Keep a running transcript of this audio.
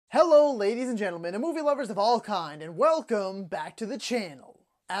Hello ladies and gentlemen and movie lovers of all kind, and welcome back to the channel.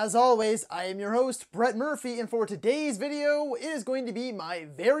 As always, I am your host, Brett Murphy, and for today's video, it is going to be my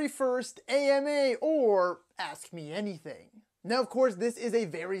very first AMA, or Ask Me Anything. Now of course, this is a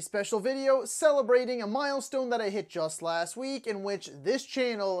very special video celebrating a milestone that I hit just last week, in which this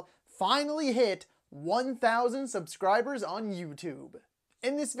channel finally hit 1,000 subscribers on YouTube.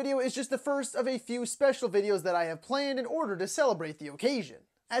 And this video is just the first of a few special videos that I have planned in order to celebrate the occasion.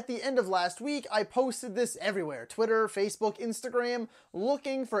 At the end of last week, I posted this everywhere, Twitter, Facebook, Instagram,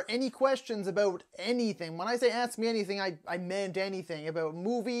 looking for any questions about anything. When I say ask me anything, I meant anything about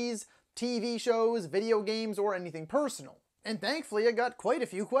movies, TV shows, video games, or anything personal. And thankfully, I got quite a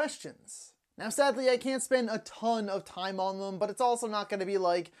few questions. Now sadly, I can't spend a ton of time on them, but it's also not going to be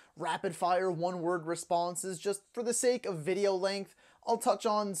like rapid fire one-word responses. Just for the sake of video length, I'll touch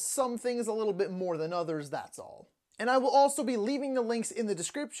on some things a little bit more than others, that's all. And I will also be leaving the links in the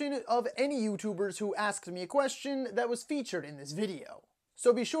description of any YouTubers who asked me a question that was featured in this video.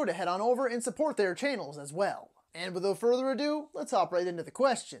 So be sure to head on over and support their channels as well. And without further ado, let's hop right into the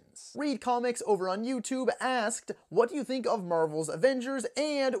questions. Read Comics over on YouTube asked, what do you think of Marvel's Avengers,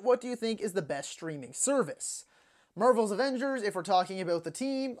 and what do you think is the best streaming service? Marvel's Avengers, if we're talking about the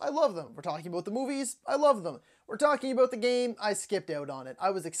team, I love them. If we're talking about the movies, I love them. We're talking about the game, I skipped out on it.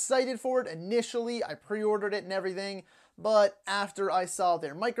 I was excited for it initially, I pre-ordered it and everything, but after I saw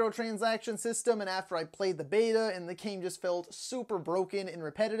their microtransaction system and after I played the beta and the game just felt super broken and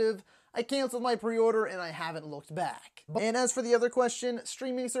repetitive, I canceled my pre-order and I haven't looked back. And as for the other question,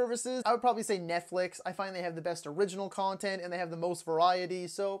 streaming services, I would probably say Netflix. I find they have the best original content and they have the most variety,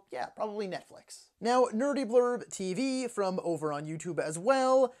 so yeah, probably Netflix. Now, Nerdy Blurb TV from over on YouTube as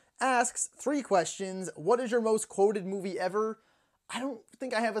well asks 3 questions. What is your most quoted movie ever? I don't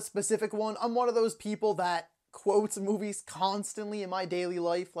think I have a specific one. I'm one of those people that quotes movies constantly in my daily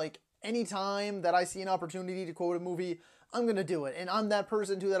life. Like, anytime that I see an opportunity to quote a movie, I'm gonna do it. And I'm that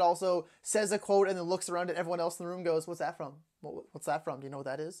person too that also says a quote and then looks around at everyone else in the room and goes, what's that from? What's that from? Do you know what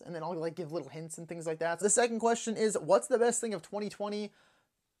that is? And then I'll like give little hints and things like that. The second question is, what's the best thing of 2020?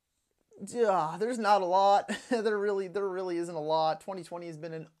 There's not a lot. there really isn't a lot. 2020 has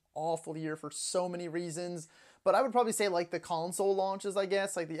been an awful year for so many reasons. But I would probably say like the console launches, I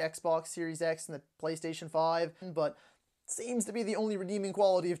guess, like the Xbox Series X and the PlayStation 5. But seems to be the only redeeming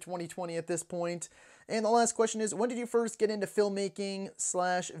quality of 2020 at this point. And the last question is, when did you first get into filmmaking /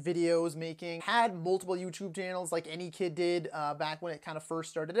 videos making? Had multiple YouTube channels like any kid did back when it kind of first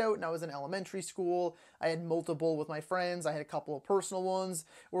started out and I was in elementary school. I had multiple with my friends. I had a couple of personal ones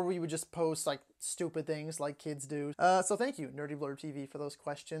where we would just post like stupid things like kids do. So thank you, Nerdy Blurb TV, for those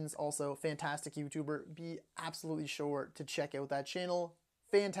questions. Also, fantastic YouTuber. Be absolutely sure to check out that channel.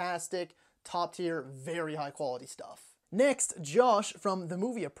 Fantastic, top tier, very high quality stuff. Next, Josh from The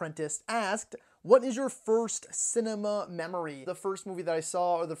Movie Apprentice asked, what is your first cinema memory? The first movie that I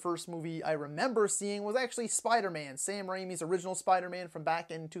saw, or the first movie I remember seeing, was actually Spider-Man, Sam Raimi's original Spider-Man from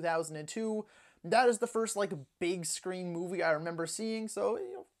back in 2002. That is the first like big screen movie I remember seeing, so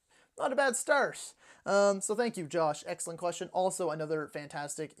you know, not a bad start. So thank you, Josh. Excellent question. Also, another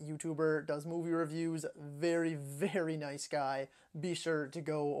fantastic YouTuber, does movie reviews. Very, very nice guy. Be sure to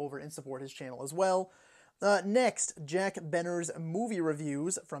go over and support his channel as well. Next, Jack Benner's Movie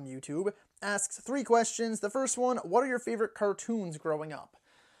Reviews from YouTube asks 3 questions. The first one, what are your favorite cartoons growing up?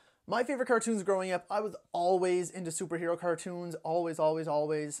 My favorite cartoons growing up, I was always into superhero cartoons. Always, always,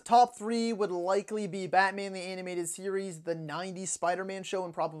 always. Top 3 would likely be Batman the Animated Series, the 90s Spider-Man show,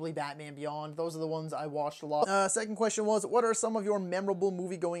 and probably Batman Beyond. Those are the ones I watched a lot. Second question was, what are some of your memorable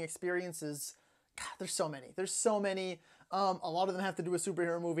movie-going experiences? God, there's so many. There's so many. A lot of them have to do with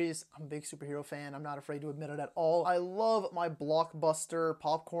superhero movies. I'm a big superhero fan. I'm not afraid to admit it at all. I love my blockbuster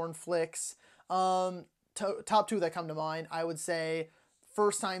popcorn flicks. Top 2 that come to mind, I would say,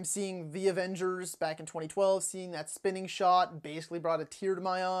 first time seeing The Avengers back in 2012, seeing that spinning shot basically brought a tear to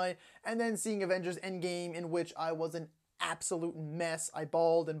my eye, and then seeing Avengers Endgame, in which I was an absolute mess. I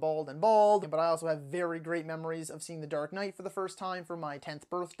bawled and bawled and bawled, but I also have very great memories of seeing The Dark Knight for the first time for my 10th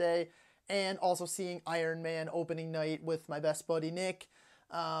birthday, and also seeing Iron Man opening night with my best buddy Nick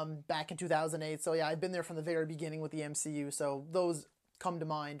back in 2008. So yeah, I've been there from the very beginning with the MCU, so those come to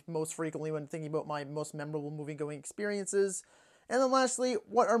mind most frequently when thinking about my most memorable movie-going experiences. And then lastly,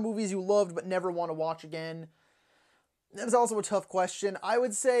 what are movies you loved but never want to watch again? That is also a tough question. I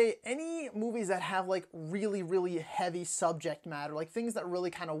would say any movies that have like really, really heavy subject matter, like things that really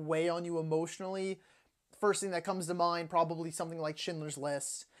kind of weigh on you emotionally. First thing that comes to mind, probably something like Schindler's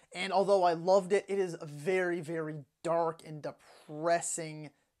List. And although I loved it, it is very, very dark and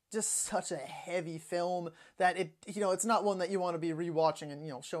depressing just such a heavy film that it's not one that you want to be rewatching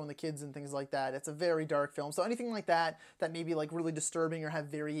and, showing the kids and things like that. It's a very dark film. So anything like that may be like really disturbing or have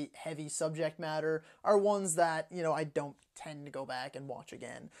very heavy subject matter are ones that, I don't tend to go back and watch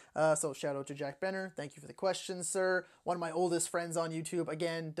again. So shout out to Jack Benner. Thank you for the question, sir. One of my oldest friends on YouTube,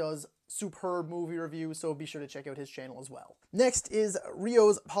 again, does superb movie reviews, so be sure to check out his channel as well. Next is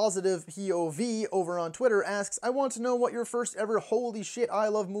Rio's Positive POV over on Twitter asks, I want to know what your first ever holy shit I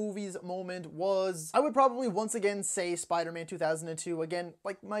love movies moment was. I would probably once again say Spider-Man 2002. Again,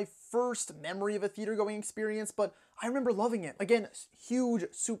 like my first memory of a theater going experience, but I remember loving it. Again, huge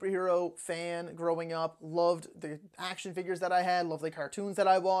superhero fan growing up, loved the action figures that I had, loved the cartoons that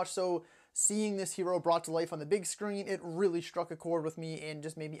I watched, so seeing this hero brought to life on the big screen, it really struck a chord with me and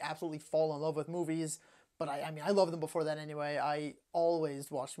just made me absolutely fall in love with movies. But I mean, I loved them before that anyway. I always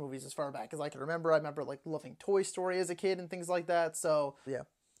watched movies as far back as I can remember. I remember like loving Toy Story as a kid and things like that. So yeah,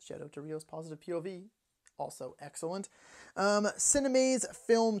 shout out to Rio's Positive POV. Also excellent. Cinema's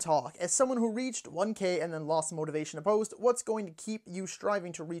Film Talk. As someone who reached 1K and then lost motivation to post, what's going to keep you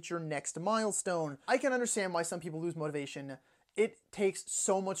striving to reach your next milestone? I can understand why some people lose motivation. It takes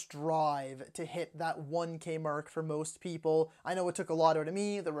so much drive to hit that 1K mark for most people. I know it took a lot out of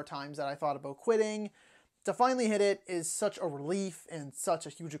me. There were times that I thought about quitting. To finally hit it is such a relief and such a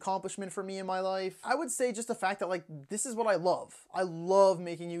huge accomplishment for me in my life. I would say just the fact that like, this is what I love. I love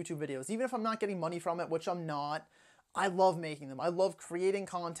making YouTube videos. Even if I'm not getting money from it, which I'm not, I love making them. I love creating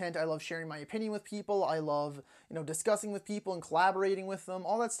content. I love sharing my opinion with people. I love, discussing with people and collaborating with them.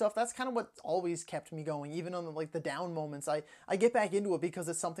 All that stuff. That's kind of what always kept me going. Even on like the down moments, I get back into it because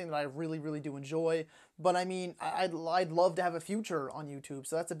it's something that I really, really do enjoy. But I mean, I'd love to have a future on YouTube.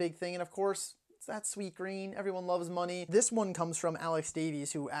 So that's a big thing. And of course, it's that sweet green. Everyone loves money. This one comes from Alex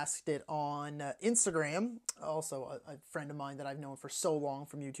Davies, who asked it on Instagram. Also a friend of mine that I've known for so long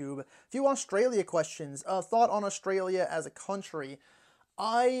from YouTube. A few Australia questions. Thought on Australia as a country.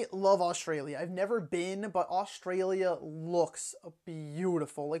 I love Australia. I've never been, but Australia looks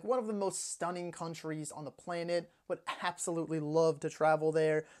beautiful. Like one of the most stunning countries on the planet. Would absolutely love to travel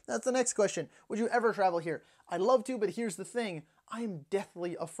there. That's the next question. Would you ever travel here? I'd love to, but here's the thing. I'm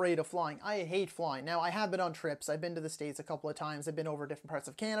deathly afraid of flying. I hate flying. Now, I have been on trips. I've been to the States a couple of times. I've been over different parts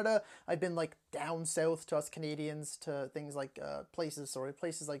of Canada. I've been like down south to us Canadians to things like places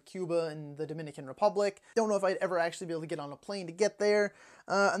like Cuba and the Dominican Republic. Don't know if I'd ever actually be able to get on a plane to get there.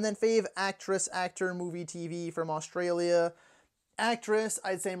 And then fave actress, actor, movie, TV from Australia. Actress,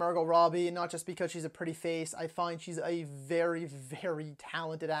 I'd say Margot Robbie, not just because she's a pretty face. I find she's a very, very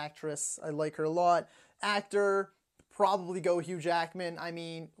talented actress. I like her a lot. Actor, probably go Hugh Jackman. I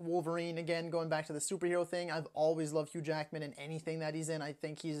mean, Wolverine, again, going back to the superhero thing, I've always loved Hugh Jackman in anything that he's in. I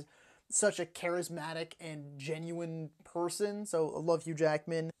think he's such a charismatic and genuine person, so I love Hugh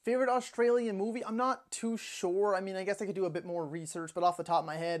Jackman. Favorite Australian movie? I'm not too sure. I mean, I guess I could do a bit more research, but off the top of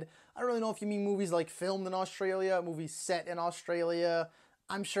my head, I don't really know if you mean movies like filmed in Australia, movies set in Australia.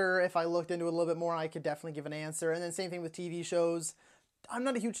 I'm sure if I looked into it a little bit more, I could definitely give an answer. And then same thing with TV shows. I'm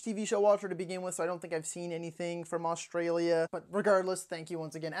not a huge TV show watcher to begin with, so I don't think I've seen anything from Australia. But regardless, thank you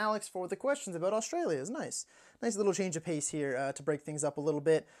once again, Alex, for the questions about Australia. It's nice. Nice little change of pace here to break things up a little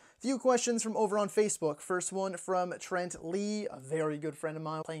bit. Few questions from over on Facebook. First one from Trent Lee, a very good friend of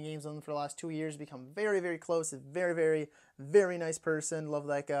mine. Playing games with him for the last 2 years, become very, very close. A very, very, very nice person. Love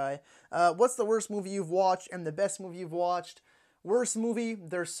that guy. What's the worst movie you've watched and the best movie you've watched? Worst movie?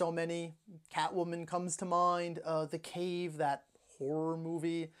 There's so many. Catwoman comes to mind. The Cave, that horror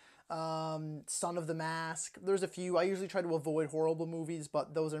movie. Son of the Mask. There's a few. I usually try to avoid horrible movies,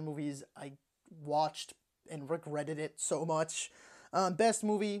 but those are movies I watched and regretted it so much. Best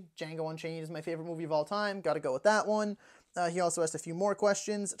movie, Django Unchained is my favorite movie of all time. Gotta go with that one. He also asked a few more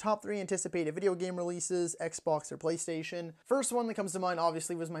questions. Top 3 anticipated video game releases, Xbox or PlayStation. First one that comes to mind,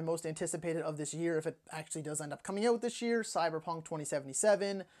 obviously, was my most anticipated of this year, if it actually does end up coming out this year, Cyberpunk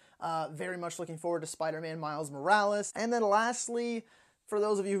 2077. Very much looking forward to Spider-Man Miles Morales. And then lastly, for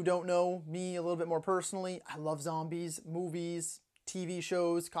those of you who don't know me a little bit more personally, I love zombies, movies, TV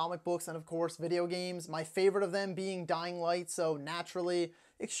shows, comic books, and of course video games. My favorite of them being Dying Light, so naturally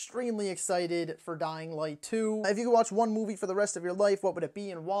extremely excited for Dying Light 2. If you could watch one movie for the rest of your life, what would it be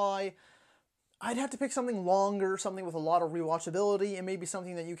and why? I'd have to pick something longer, something with a lot of rewatchability, and maybe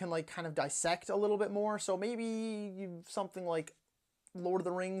something that you can like kind of dissect a little bit more. So maybe something like Lord of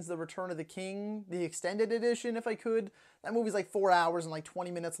the Rings, The Return of the King, the extended edition, if I could. That movie's like 4 hours and like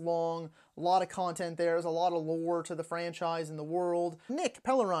 20 minutes long. A lot of content there. There's a lot of lore to the franchise and the world. Nick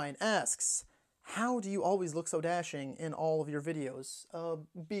Pellerine asks, how do you always look so dashing in all of your videos?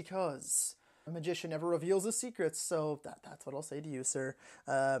 Because A magician never reveals his secrets, so that's what I'll say to you, sir.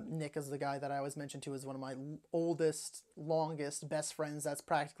 Nick is the guy that I always mention to as one of my oldest, longest, best friends. That's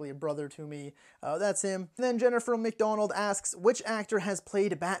practically a brother to me. That's him. And then Jennifer McDonald asks, which actor has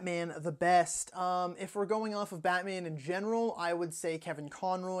played Batman the best? If we're going off of Batman in general, I would say Kevin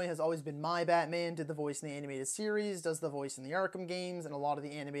Conroy has always been my Batman. Did the voice in the animated series, does the voice in the Arkham games, and a lot of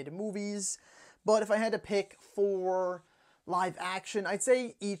the animated movies. But if I had to pick 4 live action, I'd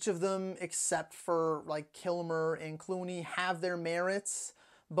say each of them, except for like Kilmer and Clooney, have their merits,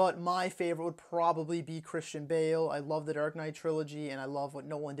 but my favorite would probably be Christian Bale. I love the Dark Knight trilogy, and I love what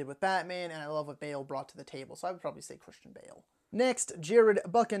Nolan did with Batman, and I love what Bale brought to the table, so I would probably say Christian Bale. Next, Jared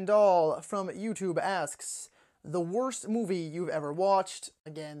Buckendahl from YouTube asks, the worst movie you've ever watched?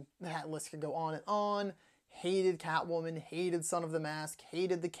 Again, that list could go on and on. Hated Catwoman, hated Son of the Mask,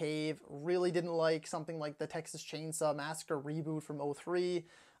 hated The Cave, really didn't like something like the Texas Chainsaw Massacre reboot from 2003.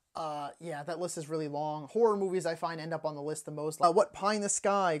 Yeah, that list is really long. Horror movies I find end up on the list the most. What pie in the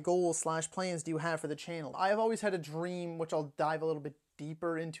sky goals / plans do you have for the channel? I have always had a dream, which I'll dive a little bit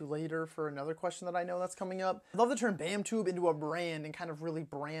deeper into later for another question that I know that's coming up. I'd love to turn BAMTube into a brand and kind of really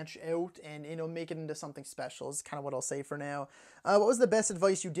branch out and, you know, make it into something special is kind of what I'll say for now. What was the best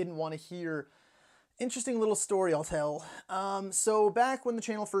advice you didn't want to hear? Interesting little story I'll tell. So back when the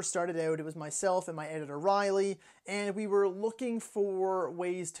channel first started out, it was myself and my editor Riley, and we were looking for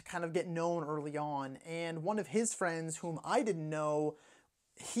ways to kind of get known early on. And one of his friends, whom I didn't know,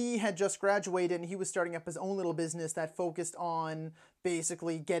 he had just graduated and he was starting up his own little business that focused on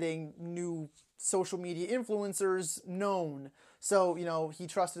basically getting new social media influencers known. So, you know, he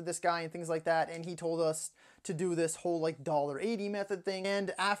trusted this guy and things like that, and he told us to do this whole like $1.80 method thing.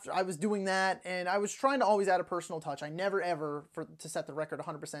 And after I was doing that, and I was trying to always add a personal touch. I never ever, to set the record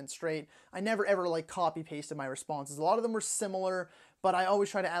 100% straight, I never ever like copy pasted my responses. A lot of them were similar, but I always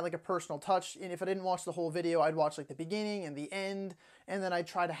try to add like a personal touch. And if I didn't watch the whole video, I'd watch like the beginning and the end, and then I'd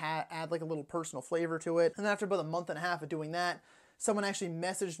try to add like a little personal flavor to it. And after about a month and a half of doing that, someone actually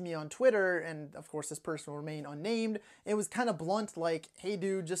messaged me on Twitter, and of course this person will remain unnamed. It was kind of blunt, like, hey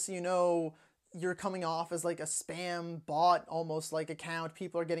dude, just so you know, you're coming off as like a spam bot, almost like account.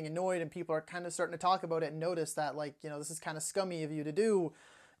 People are getting annoyed and people are kind of starting to talk about it and notice that, like, you know, this is kind of scummy of you to do.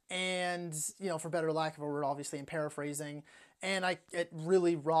 And, you know, for better or lack of a word, obviously I'm paraphrasing, and it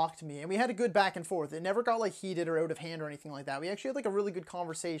really rocked me. And we had a good back and forth. It never got like heated or out of hand or anything like that. We actually had like a really good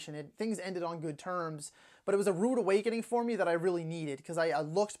conversation. Things ended on good terms, but it was a rude awakening for me that I really needed, because I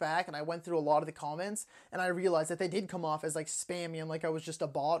looked back and I went through a lot of the comments and I realized that they did come off as like spammy and like I was just a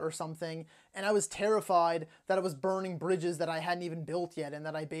bot or something. And I was terrified that I was burning bridges that I hadn't even built yet, and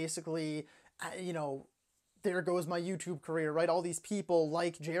that I basically, you know, there goes my YouTube career, right? All these people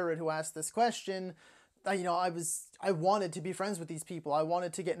like Jared who asked this question, you know, I wanted to be friends with these people. I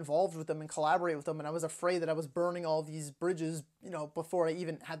wanted to get involved with them and collaborate with them, and I was afraid that I was burning all these bridges, you know, before I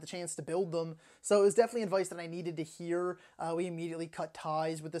even had the chance to build them. So it was definitely advice that I needed to hear. We immediately cut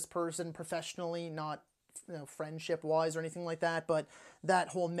ties with this person professionally, not, you know, friendship-wise or anything like that, but that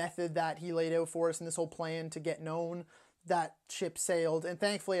whole method that he laid out for us and this whole plan to get known, that ship sailed. And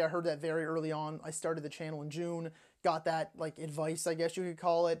thankfully I heard that very early on. I started the channel in June, got that like advice, I guess you could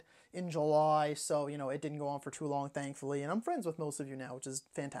call it, in July, so, you know, it didn't go on for too long, thankfully, and I'm friends with most of you now, which is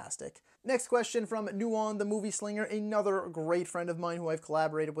fantastic. Next question from Nuon the Movie Slinger, another great friend of mine who I've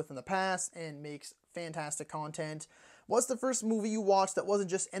collaborated with in the past and makes fantastic content. What's the first movie you watched that wasn't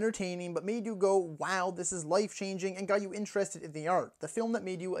just entertaining but made you go, wow, this is life-changing, and got you interested in the art? The film that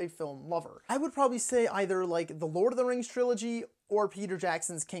made you a film lover? I would probably say either like the Lord of the Rings trilogy or Peter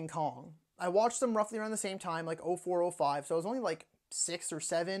Jackson's King Kong. I watched them roughly around the same time, like 04, 05, so I was only like 6 or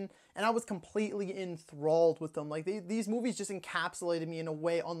 7, and I was completely enthralled with them. Like, these movies just encapsulated me in a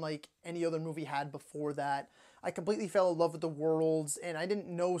way unlike any other movie had before that. I completely fell in love with the worlds, and I didn't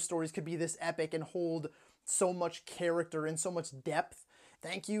know stories could be this epic and hold so much character and so much depth.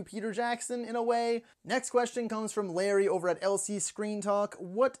 Thank you, Peter Jackson, in a way. Next question comes from Larry over at LC Screen Talk.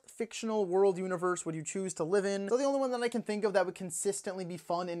 What fictional world universe would you choose to live in? So the only one that I can think of that would consistently be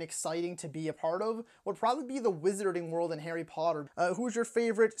fun and exciting to be a part of would probably be the Wizarding World in Harry Potter. Who's your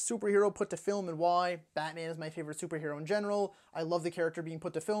favorite superhero put to film and why? Batman is my favorite superhero in general. I love the character being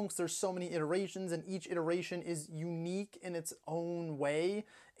put to film because there's so many iterations, and each iteration is unique in its own way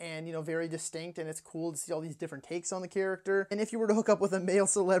and, you know, very distinct, and it's cool to see all these different takes on the character. And if you were to hook up with a male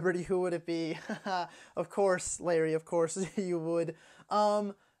celebrity, who would it be? Of course, Larry, of course you would.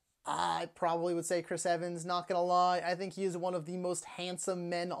 I probably would say Chris Evans, not gonna lie. I think he is one of the most handsome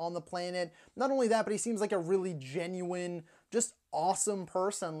men on the planet. Not only that, but he seems like a really genuine just awesome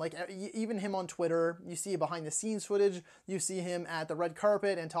person. Like, even him on Twitter, you see behind the scenes footage, you see him at the red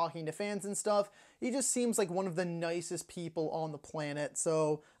carpet and talking to fans and stuff. He just seems like one of the nicest people on the planet.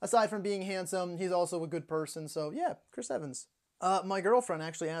 So aside from being handsome, he's also a good person. So yeah, Chris Evans. My girlfriend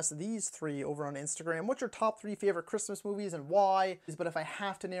actually asked these three over on Instagram. What's your top 3 favorite Christmas movies and why? But if I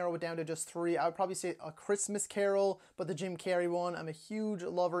have to narrow it down to just 3, I would probably say A Christmas Carol, but the Jim Carrey one. I'm a huge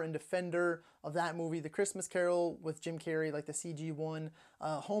lover and defender of that movie. The Christmas Carol with Jim Carrey, like the CG one,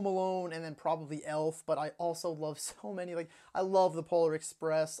 Home Alone, and then probably Elf. But I also love so many. Like, I love The Polar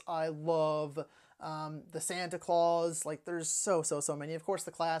Express. I love the Santa Claus. Like, there's so many. Of course, the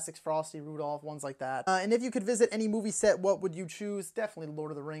classics, Frosty, Rudolph, ones like that. And if you could visit any movie set, what would you choose? Definitely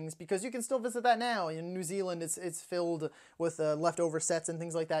Lord of the Rings, because you can still visit that now. In New Zealand, it's filled with leftover sets and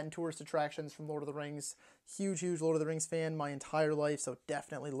things like that, and tourist attractions from Lord of the Rings. Huge Lord of the Rings fan my entire life, so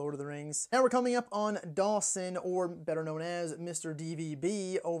definitely Lord of the Rings. Now we're coming up on Dawson, or better known as Mr.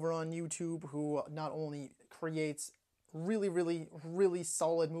 DVB, over on YouTube, who not only creates really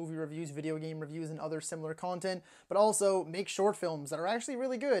solid movie reviews, video game reviews, and other similar content, but also makes short films that are actually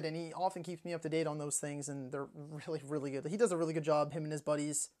really good, and he often keeps me up to date on those things, and they're really good. He does a really good job, him and his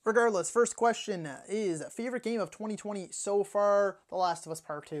buddies. Regardless, first question is, favorite game of 2020 so far? The Last of Us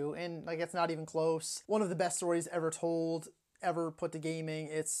Part 2, and like, it's not even close. One of the best stories ever told, ever put to gaming.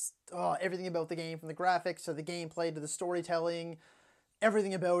 It's everything about the game, from the graphics to the gameplay to the storytelling.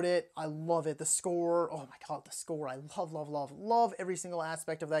 Everything about it, I love it. The score, oh my god, the score, I love every single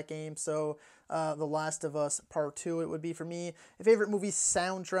aspect of that game. So, The Last of Us Part 2, it would be for me. A favorite movie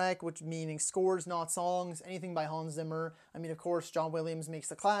soundtrack, which meaning scores, not songs, anything by Hans Zimmer. I mean, of course, John Williams makes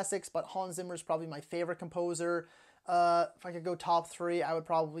the classics, but Hans Zimmer is probably my favorite composer. If I could go top 3, I would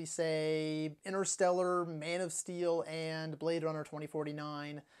probably say Interstellar, Man of Steel, and Blade Runner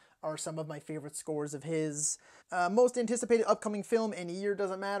 2049 are some of my favorite scores of his. Most anticipated upcoming film, any year,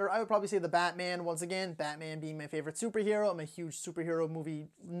 doesn't matter. I would probably say The Batman, once again, Batman being my favorite superhero. I'm a huge superhero movie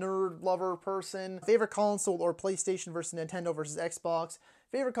nerd lover person. Favorite console, or PlayStation versus Nintendo versus Xbox.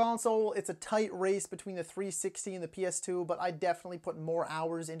 Favorite console, it's a tight race between the 360 and the PS2, but I definitely put more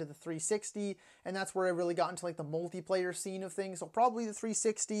hours into the 360, and that's where I really got into like the multiplayer scene of things, so probably the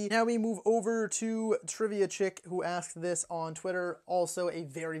 360. Now we move over to Trivia Chick, who asked this on Twitter, also a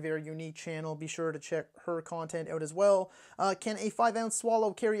very unique channel. Be sure to check her content out as well. Can a 5-ounce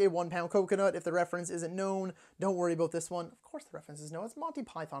swallow carry a 1-pound coconut? If the reference isn't known, don't worry about this one. Of course the reference is known. It's Monty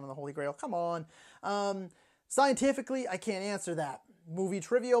Python and the Holy Grail. Come on. Scientifically, I can't answer that. Movie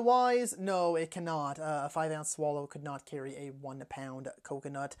trivia-wise, no, it cannot. A 5-ounce swallow could not carry a 1-pound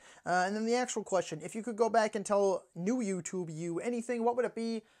coconut. And then the actual question, if you could go back and tell new YouTube you anything, what would it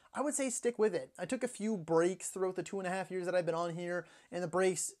be? I would say stick with it. I took a few breaks throughout the 2.5 years that I've been on here, and the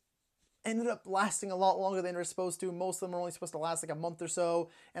breaks ended up lasting a lot longer than they're supposed to. Most of them are only supposed to last like a month or so,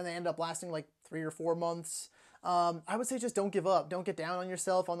 and they end up lasting like 3 or 4 months. I would say just don't give up. Don't get down on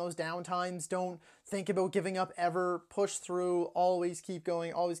yourself on those down times. Don't think about giving up ever. Push through. Always keep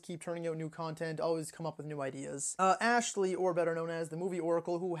going. Always keep turning out new content. Always come up with new ideas. Ashley, or better known as the Movie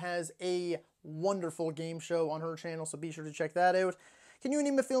Oracle, who has a wonderful game show on her channel, so be sure to check that out. Can you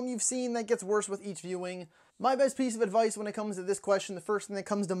name a film you've seen that gets worse with each viewing? My best piece of advice when it comes to this question, the first thing that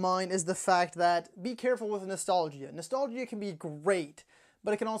comes to mind is the fact that be careful with nostalgia. Nostalgia can be great,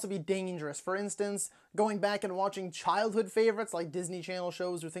 but it can also be dangerous. For instance, going back and watching childhood favorites like Disney Channel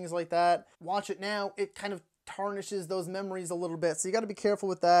shows or things like that, watch it now, it kind of tarnishes those memories a little bit, so you got to be careful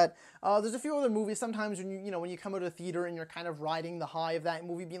with that. There's a few other movies sometimes when when you come out of the theater and you're kind of riding the high of that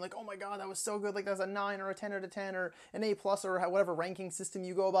movie, being like, oh my god, that was so good, like that's a 9 or a 10 out of 10 or an A+ or whatever ranking system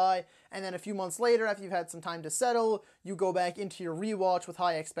you go by, and then a few months later, after you've had some time to settle, you go back into your rewatch with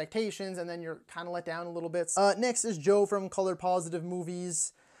high expectations, and then you're kind of let down a little bit. Next is Joe from Color Positive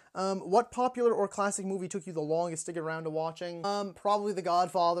Movies. What popular or classic movie took you the longest to get around to watching? Probably The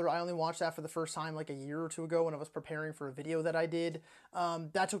Godfather. I only watched that for the first time like a year or two ago when I was preparing for a video that I did.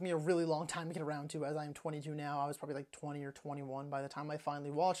 That took me a really long time to get around to, as I am 22 now. I was probably like 20 or 21 by the time I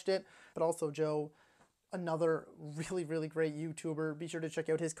finally watched it. But also Joe, another really great YouTuber. Be sure to check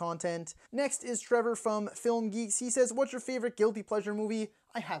out his content. Next is Trevor from Film Geeks. He says, what's your favorite guilty pleasure movie?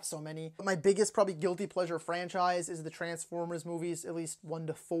 I have so many. My biggest probably guilty pleasure franchise is the Transformers movies, at least 1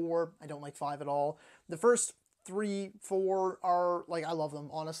 to 4. I don't like 5 at all. The first 3, 4 are, like, I love them,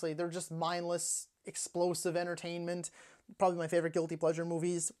 honestly. They're just mindless, explosive entertainment. Probably my favorite guilty pleasure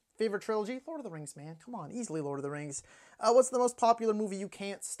movies. Favorite trilogy? Lord of the Rings, man. Come on, easily Lord of the Rings. What's the most popular movie you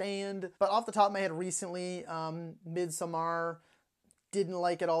can't stand? But off the top of my head recently, Midsommar. didn't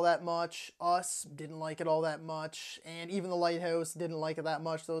like it all that much. Us didn't like it all that much. And even The Lighthouse didn't like it that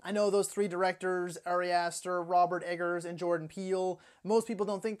much. So I know those three directors, Ari Aster, Robert Eggers, and Jordan Peele, most people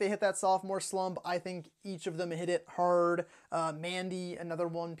don't think they hit that sophomore slump. I think each of them hit it hard. Mandy, another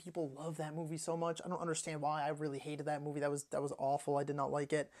one. People love that movie so much. I don't understand why. I really hated that movie. That was awful. I did not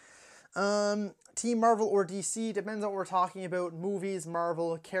like it. Team Marvel or DC, depends on what we're talking about. Movies,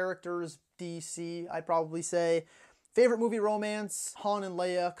 Marvel, characters, DC, I'd probably say. Favorite movie romance, Han and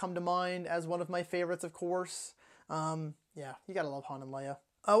Leia come to mind as one of my favorites, of course. Yeah, you gotta love Han and Leia.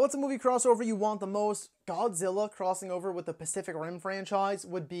 What's a movie crossover you want the most? Godzilla crossing over with the Pacific Rim franchise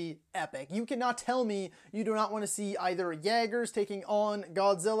would be epic. You cannot tell me you do not want to see either Jaegers taking on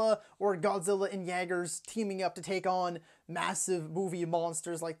Godzilla or Godzilla and Jaegers teaming up to take on massive movie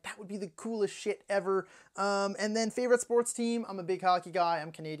monsters. Like, that would be the coolest shit ever. And then favorite sports team, I'm a big hockey guy.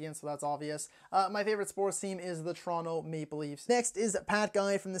 I'm Canadian, so that's obvious. My favorite sports team is the Toronto Maple Leafs. Next is Pat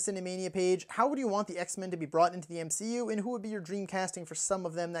Guy from the Cinemania page. How would you want the X-Men to be brought into the MCU, and who would be your dream casting for some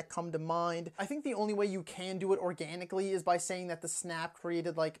of them that come to mind? I think the only way you can do it organically is by saying that the snap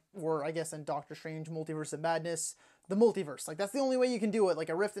created, like, or I guess in Doctor Strange Multiverse of Madness, the multiverse. Like, that's the only way you can do it, like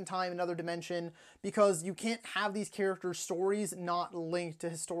a rift in time, another dimension, because you can't have these characters' stories not linked to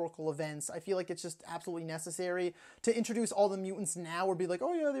historical events. I feel like it's just absolutely necessary to introduce all the mutants now or be like,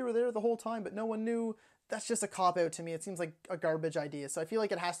 oh yeah, they were there the whole time, but no one knew. That's just a cop-out to me. It seems like a garbage idea. So I feel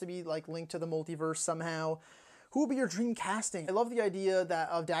like it has to be, like, linked to the multiverse somehow. Who would be your dream casting? I love the idea that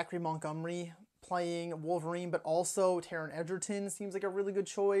of Zachary Montgomery playing Wolverine, but also Taron Egerton seems like a really good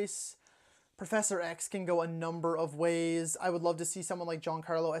choice. Professor X can go a number of ways. I would love to see someone like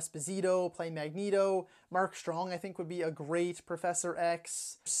Giancarlo Esposito play Magneto. Mark Strong, I think, would be a great Professor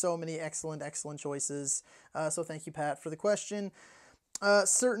X. So many excellent, excellent choices. So thank you, Pat, for the question.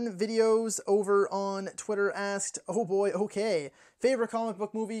 Certain videos over on Twitter asked, oh boy, okay. Favorite comic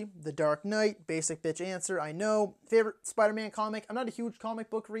book movie? The Dark Knight. Basic bitch answer, I know. Favorite Spider-Man comic? I'm not a huge comic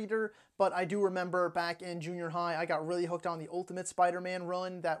book reader, but I do remember back in junior high, I got really hooked on the Ultimate Spider-Man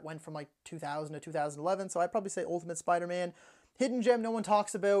run that went from like 2000 to 2011, so I'd probably say Ultimate Spider-Man. Hidden gem no one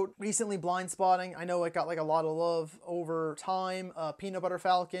talks about. Recently, Blind Spotting. I know it got like a lot of love over time. Peanut Butter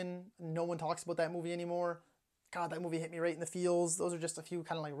Falcon. No one talks about that movie anymore. God, that movie hit me right in the feels. Those are just a few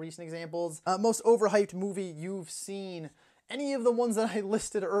kind of like recent examples. Most overhyped movie you've seen. Any of the ones that I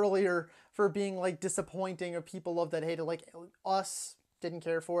listed earlier for being like disappointing or people love that hated, like Us, didn't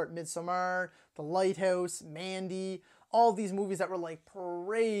care for it. Midsommar, The Lighthouse, Mandy, all these movies that were like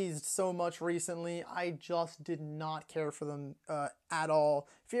praised so much recently, I just did not care for them at all.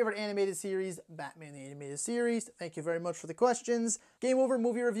 Favorite animated series? Batman the Animated Series. Thank you very much for the questions. Game over,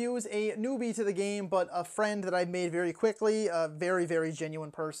 movie reviews. A newbie to the game, but a friend that I've made very quickly. A very, very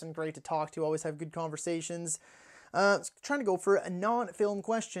genuine person. Great to talk to. Always have good conversations. Trying to go for non-film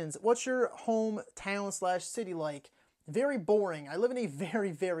questions. What's your hometown / city like? Very boring. I live in a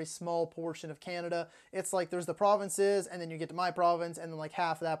very, very small portion of Canada. It's like there's the provinces, and then you get to my province, and then like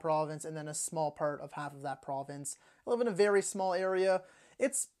half of that province, and then a small part of half of that province. I live in a very small area.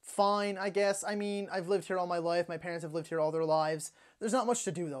 It's fine, I guess. I mean, I've lived here all my life. My parents have lived here all their lives. There's not much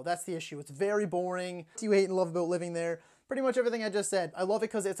to do, though. That's the issue. It's very boring. What do you hate and love about living there? Pretty much everything I just said. I love it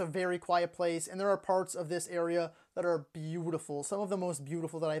because it's a very quiet place, and there are parts of this area that are beautiful. Some of the most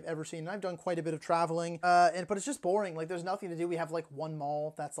beautiful that I've ever seen. And I've done quite a bit of traveling, but it's just boring. Like, there's nothing to do. We have like one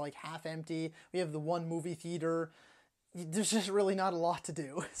mall that's like half empty. We have the one movie theater. There's just really not a lot to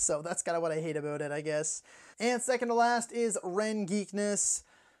do. So that's kind of what I hate about it, I guess. And second to last is Ren Geekness.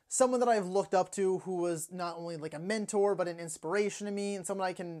 Someone that I've looked up to who was not only like a mentor, but an inspiration to me, and someone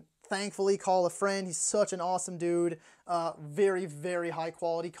I can thankfully call a friend. He's such an awesome dude. Very, very high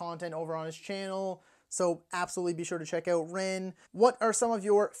quality content over on his channel. So absolutely be sure to check out Ren. What are some of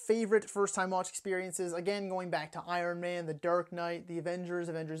your favorite first-time watch experiences? Again, going back to Iron Man, The Dark Knight, The Avengers,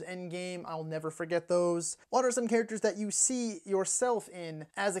 Avengers Endgame. I'll never forget those. What are some characters that you see yourself in?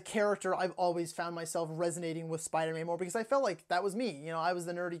 As a character, I've always found myself resonating with Spider-Man more because I felt like that was me. You know, I was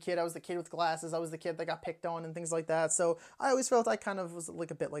the nerdy kid. I was the kid with glasses. I was the kid that got picked on and things like that. So I always felt I kind of was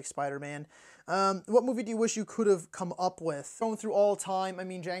like a bit like Spider-Man. What movie do you wish you could have come up with? Going through all time, I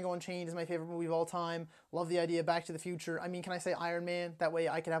mean, Django Unchained is my favorite movie of all time. Love the idea of Back to the Future. I mean, can I say Iron Man? That way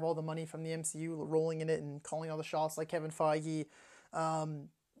I could have all the money from the MCU rolling in it and calling all the shots like Kevin Feige.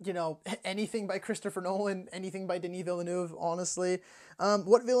 You know, anything by Christopher Nolan, anything by Denis Villeneuve, honestly.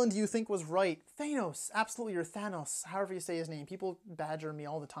 What villain do you think was right? Thanos. Absolutely, or Thanos, however you say his name. People badger me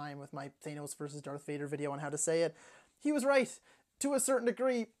all the time with my Thanos versus Darth Vader video on how to say it. He was right, to a certain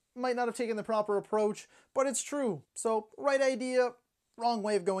degree. Might not have taken the proper approach, but it's true. So, right idea, wrong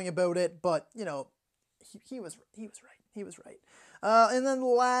way of going about it, but, you know, he was right. He was right. And then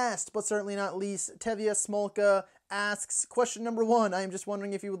last, but certainly not least, Tevia Smolka asks, question number 1, I am just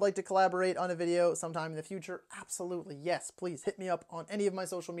wondering if you would like to collaborate on a video sometime in the future. Absolutely, yes. Please hit me up on any of my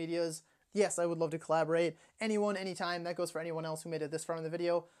social medias. Yes, I would love to collaborate. Anyone, anytime. That goes for anyone else who made it this far in the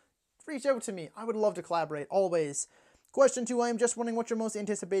video. Reach out to me. I would love to collaborate, always. Question 2, I am just wondering what your most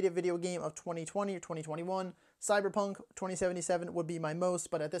anticipated video game of 2020 or 2021. Cyberpunk 2077 would be my most,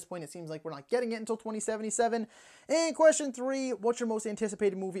 but at this point it seems like we're not getting it until 2077. And question 3, what's your most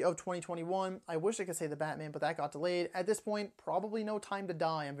anticipated movie of 2021? I wish I could say The Batman, but that got delayed. At this point, probably No Time to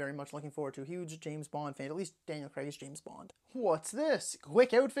Die. I'm very much looking forward to. Huge James Bond fan, at least Daniel Craig's James Bond. What's this?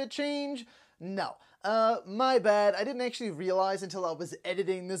 Quick outfit change? No. My bad. I didn't actually realize until I was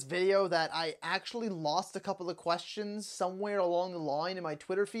editing this video that I actually lost a couple of questions somewhere along the line in my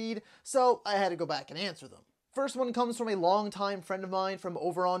Twitter feed, so I had to go back and answer them. First one comes from a longtime friend of mine from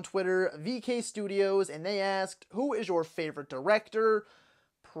over on Twitter, VK Studios, and they asked, who is your favorite director?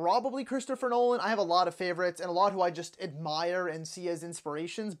 Probably Christopher Nolan. I have a lot of favorites and a lot who I just admire and see as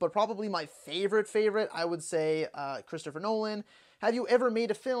inspirations, but probably my favorite, I would say Christopher Nolan. Have you ever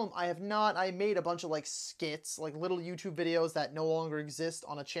made a film? I have not. I made a bunch of like skits, like little YouTube videos that no longer exist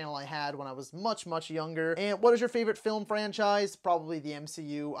on a channel I had when I was much younger. And what is your favorite film franchise? Probably the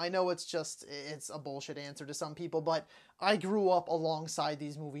MCU. I know it's a bullshit answer to some people, but I grew up alongside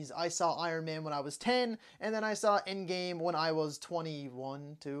these movies. I saw Iron Man when I was 10, and then I saw Endgame when I was 20?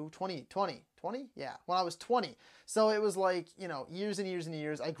 Yeah, when I was 20. So it was like, you know, years and years and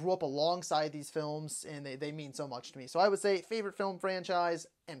years. I grew up alongside these films, and they mean so much to me. So I would say favorite film franchise,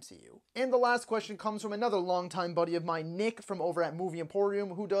 MCU. And the last question comes from another longtime buddy of mine, Nick, from over at Movie Emporium,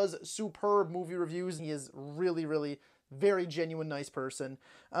 who does superb movie reviews. He is really very genuine, nice person.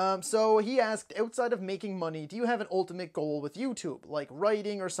 So he asked, outside of making money, do you have an ultimate goal with YouTube, like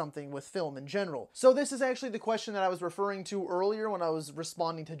writing or something with film in general? So this is actually the question that I was referring to earlier when I was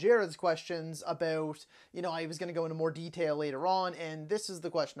responding to Jared's questions about, you know, I was going to go into more detail later on, and this is the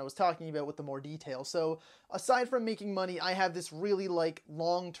question I was talking about with the more detail. So aside from making money, I have this really like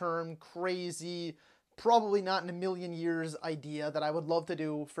long-term, crazy, probably not in a million years idea that I would love to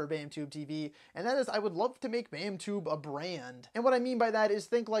do for BamTube TV, and that is I would love to make BamTube a brand. And what I mean by that is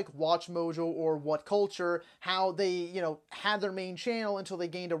think like WatchMojo or What Culture, how they, you know, had their main channel until they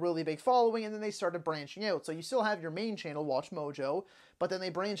gained a really big following, and then they started branching out. So you still have your main channel, WatchMojo, but then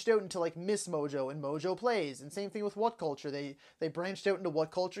they branched out into like Miss Mojo and Mojo Plays, and same thing with What Culture. They branched out into What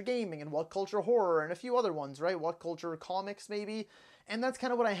Culture Gaming and What Culture Horror and a few other ones, right? What Culture Comics maybe. And that's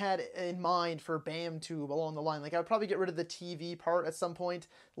kind of what I had in mind for BamTube along the line. Like, I would probably get rid of the TV part at some point,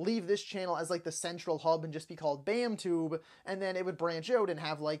 leave this channel as like the central hub and just be called BamTube, and then it would branch out and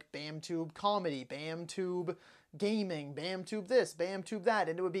have like BamTube Comedy, BamTube Gaming, BamTube this, BamTube that,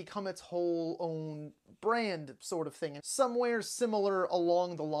 and it would become its whole own brand sort of thing. And somewhere similar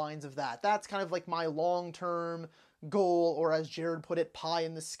along the lines of that. That's kind of like my long-term goal, or as Jared put it, pie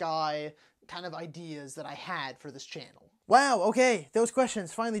in the sky kind of ideas that I had for this channel. Wow, okay, those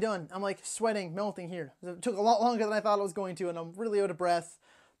questions, finally done. I'm like sweating, melting here. It took a lot longer than I thought it was going to, and I'm really out of breath.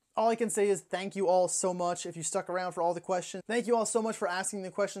 All I can say is thank you all so much if you stuck around for all the questions. Thank you all so much for asking the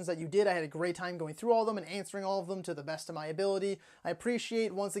questions that you did. I had a great time going through all of them and answering all of them to the best of my ability. I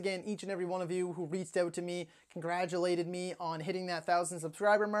appreciate, once again, each and every one of you who reached out to me, congratulated me on hitting that 1,000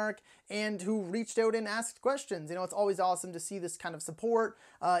 subscriber mark, and who reached out and asked questions. You know, it's always awesome to see this kind of support.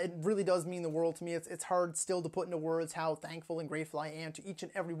 It really does mean the world to me. It's hard still to put into words how thankful and grateful I am to each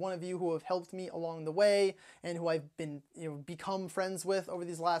and every one of you who have helped me along the way and who I've been, you know, become friends with over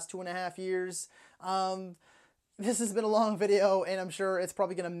these last 2.5 years. This has been a long video, and I'm sure it's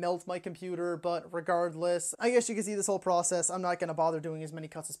probably going to melt my computer, but regardless, I guess you can see this whole process. I'm not going to bother doing as many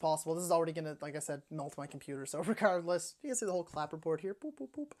cuts as possible. This is already going to, like I said, melt my computer, so regardless, you can see the whole clap report here. Boop,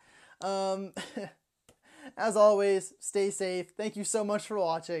 boop, boop. As always, stay safe. Thank you so much for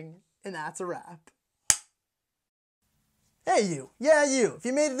watching, and that's a wrap. Hey you, yeah you, if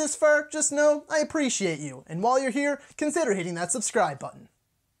you made it this far, just know I appreciate you, and while you're here, consider hitting that subscribe button.